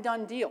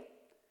one-and-done deal.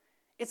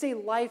 It's a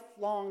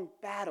lifelong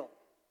battle.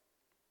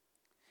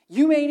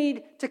 You may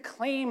need to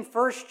claim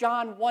 1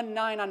 John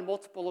 1:9 on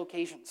multiple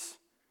occasions.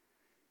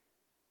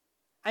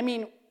 I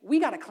mean, we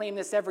got to claim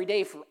this every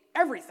day for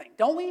everything,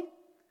 don't we?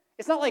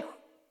 It's not like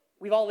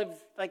we've all lived,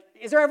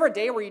 is there ever a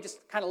day where you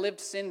just kind of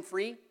lived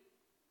sin-free?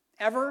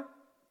 Ever?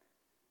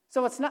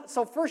 So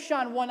 1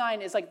 John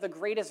 1:9 is like the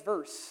greatest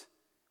verse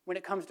when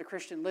it comes to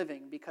Christian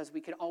living because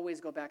we can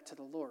always go back to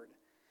the Lord.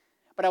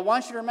 But I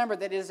want you to remember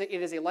that it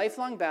is a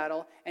lifelong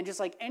battle, and just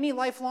like any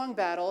lifelong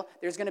battle,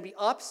 there's going to be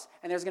ups,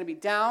 and there's going to be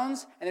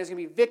downs, and there's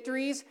going to be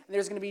victories, and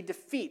there's going to be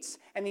defeats.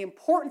 And the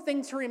important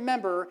thing to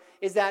remember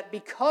is that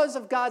because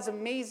of God's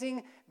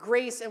amazing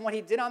grace and what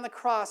he did on the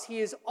cross, he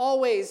is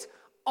always,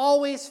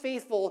 always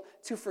faithful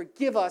to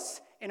forgive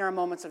us in our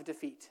moments of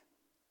defeat.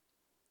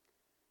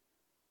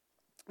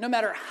 No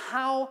matter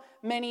how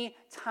many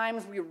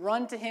times we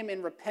run to him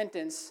in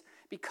repentance,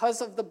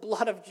 because of the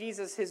blood of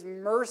Jesus, his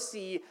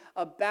mercy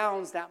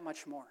abounds that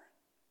much more.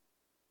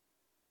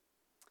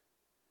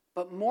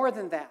 But more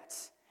than that,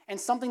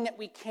 and something that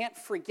we can't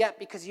forget,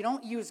 because you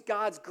don't use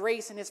God's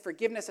grace and his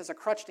forgiveness as a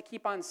crutch to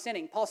keep on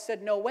sinning. Paul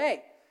said, no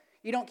way.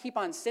 You don't keep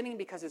on sinning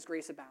because his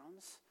grace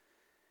abounds.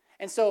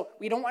 And so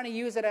we don't want to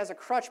use it as a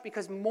crutch,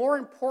 because more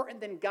important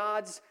than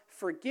God's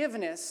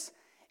forgiveness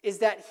is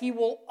that he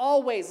will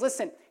always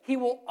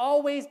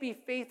be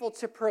faithful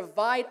to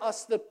provide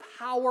us the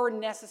power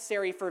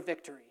necessary for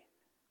victory.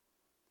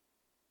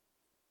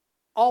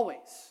 Always.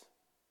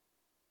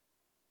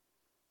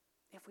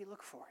 If we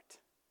look for it.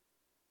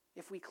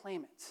 If we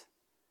claim it.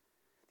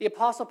 The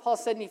Apostle Paul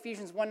said in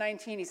Ephesians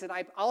 1:19, he said,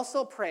 I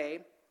also pray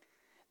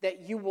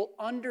that you will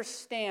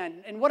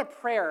understand, and what a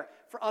prayer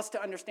for us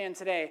to understand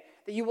today,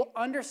 that you will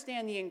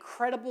understand the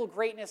incredible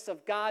greatness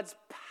of God's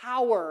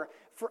power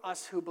for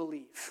us who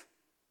believe.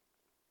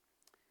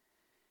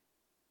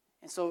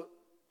 And so,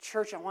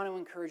 church, I want to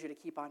encourage you to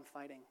keep on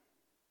fighting.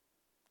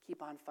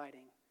 Keep on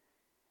fighting.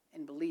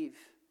 And believe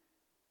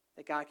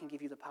that God can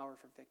give you the power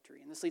for victory.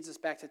 And this leads us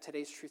back to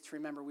today's truth to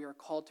remember we are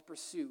called to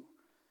pursue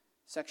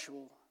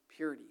sexual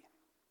purity.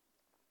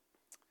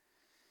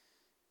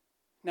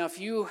 Now, if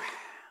you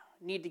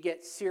need to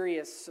get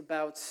serious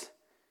about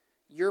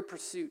your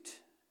pursuit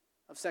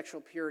of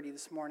sexual purity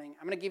this morning,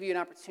 I'm going to give you an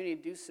opportunity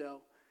to do so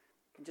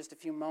in just a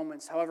few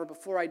moments. However,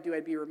 before I do,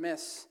 I'd be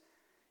remiss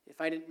if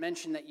I didn't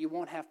mention that you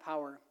won't have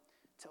power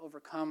to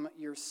overcome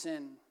your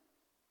sin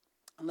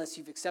unless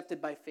you've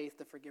accepted by faith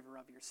the forgiver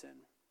of your sin.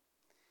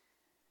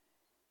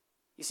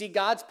 You see,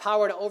 God's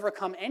power to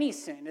overcome any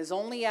sin is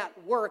only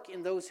at work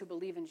in those who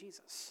believe in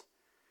Jesus.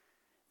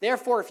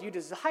 Therefore, if you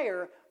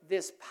desire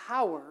this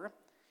power,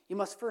 you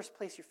must first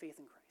place your faith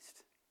in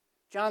Christ.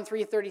 John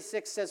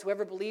 3:36 says,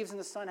 whoever believes in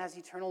the Son has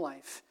eternal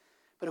life,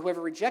 but whoever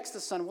rejects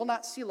the Son will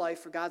not see life,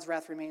 for God's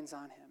wrath remains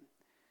on him.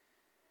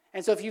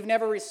 And so if you've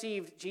never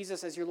received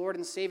Jesus as your Lord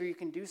and Savior, you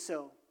can do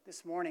so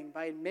this morning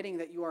by admitting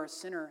that you are a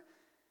sinner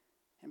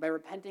and by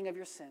repenting of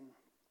your sin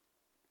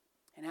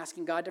and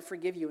asking God to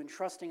forgive you and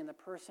trusting in the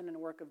person and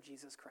work of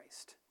Jesus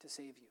Christ to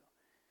save you.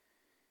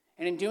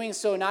 And in doing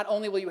so, not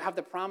only will you have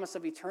the promise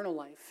of eternal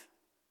life,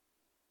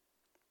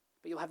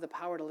 but you'll have the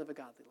power to live a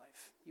godly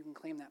life. You can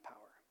claim that power.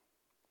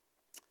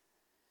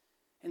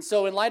 And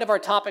so in light of our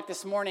topic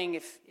this morning,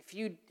 if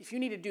you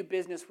need to do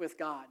business with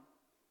God,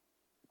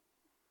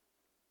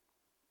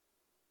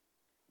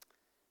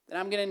 then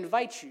I'm going to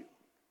invite you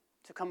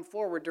to come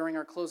forward during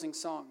our closing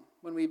song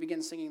when we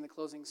begin singing the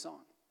closing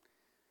song.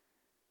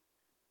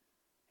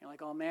 You're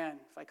like, oh man,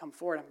 if I come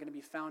forward, I'm going to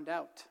be found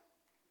out.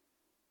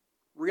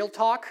 Real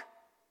talk,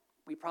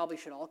 we probably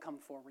should all come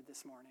forward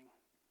this morning.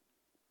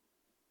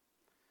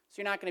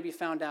 So you're not going to be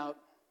found out.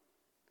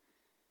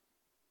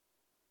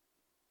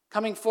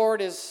 Coming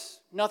forward is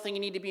nothing you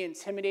need to be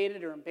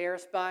intimidated or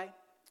embarrassed by.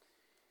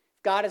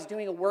 If God is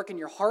doing a work in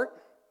your heart,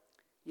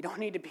 you don't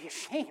need to be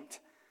ashamed.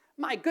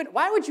 My goodness,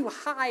 why would you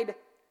hide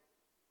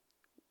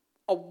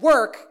a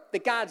work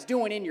that God's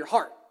doing in your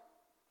heart?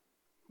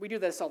 We do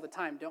this all the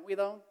time, don't we,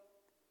 though?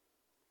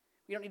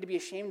 We don't need to be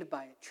ashamed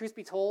by it. Truth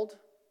be told,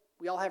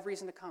 we all have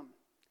reason to come.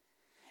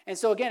 And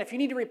so again, if you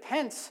need to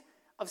repent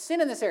of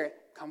sin in this area,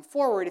 come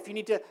forward. If you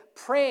need to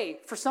pray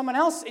for someone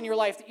else in your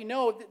life that you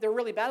know that they're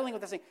really battling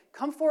with this thing,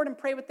 come forward and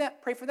pray with them.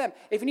 Pray for them.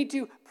 If you need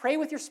to pray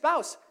with your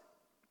spouse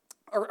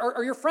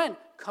or your friend,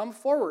 come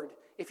forward.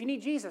 If you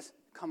need Jesus,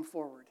 come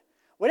forward.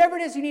 Whatever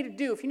it is you need to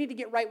do, if you need to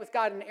get right with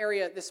God in an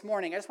area this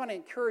morning, I just want to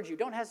encourage you,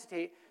 don't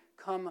hesitate,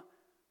 come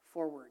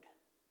forward.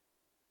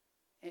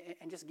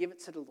 And just give it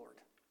to the Lord.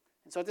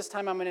 And so at this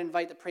time, I'm going to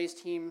invite the praise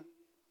team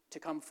to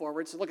come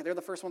forward. So look, they're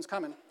the first ones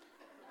coming.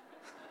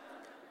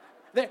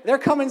 They're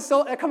coming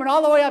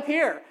all the way up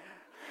here.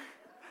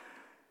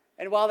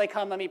 And while they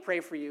come, let me pray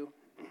for you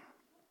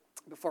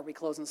before we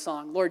close in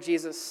song. Lord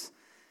Jesus,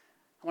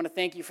 I want to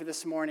thank you for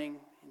this morning,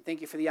 and thank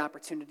you for the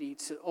opportunity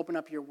to open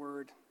up your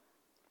word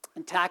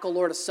and tackle,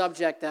 Lord, a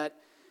subject that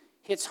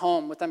hits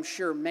home with, I'm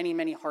sure, many,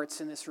 many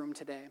hearts in this room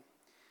today.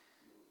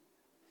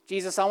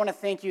 Jesus, I want to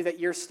thank you that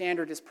your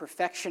standard is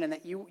perfection and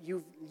that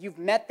you've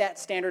met that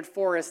standard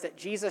for us, that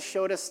Jesus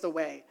showed us the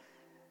way.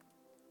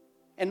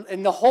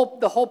 And the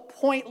whole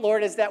point,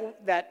 Lord, is that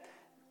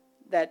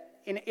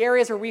in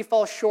areas where we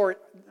fall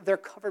short, they're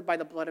covered by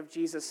the blood of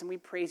Jesus, and we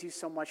praise you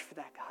so much for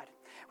that, God.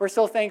 We're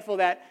so thankful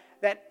that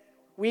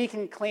we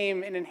can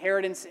claim an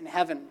inheritance in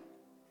heaven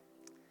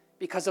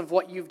because of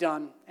what you've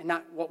done and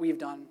not what we've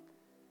done,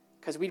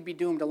 because we'd be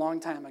doomed a long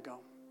time ago.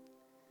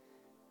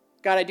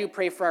 God, I do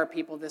pray for our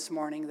people this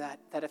morning that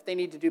if they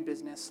need to do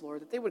business,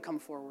 Lord, that they would come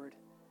forward.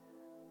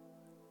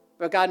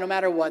 But God, no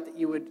matter what, that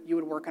you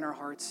would work in our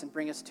hearts and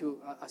bring us to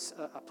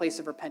a place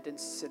of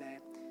repentance today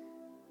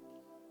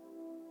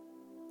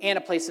and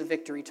a place of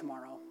victory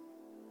tomorrow.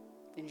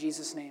 In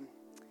Jesus' name,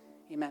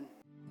 amen.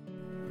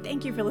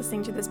 Thank you for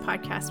listening to this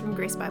podcast from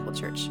Grace Bible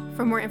Church.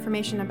 For more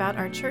information about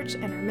our church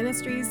and our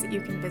ministries,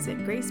 you can visit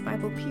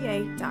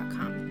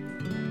gracebiblepa.com.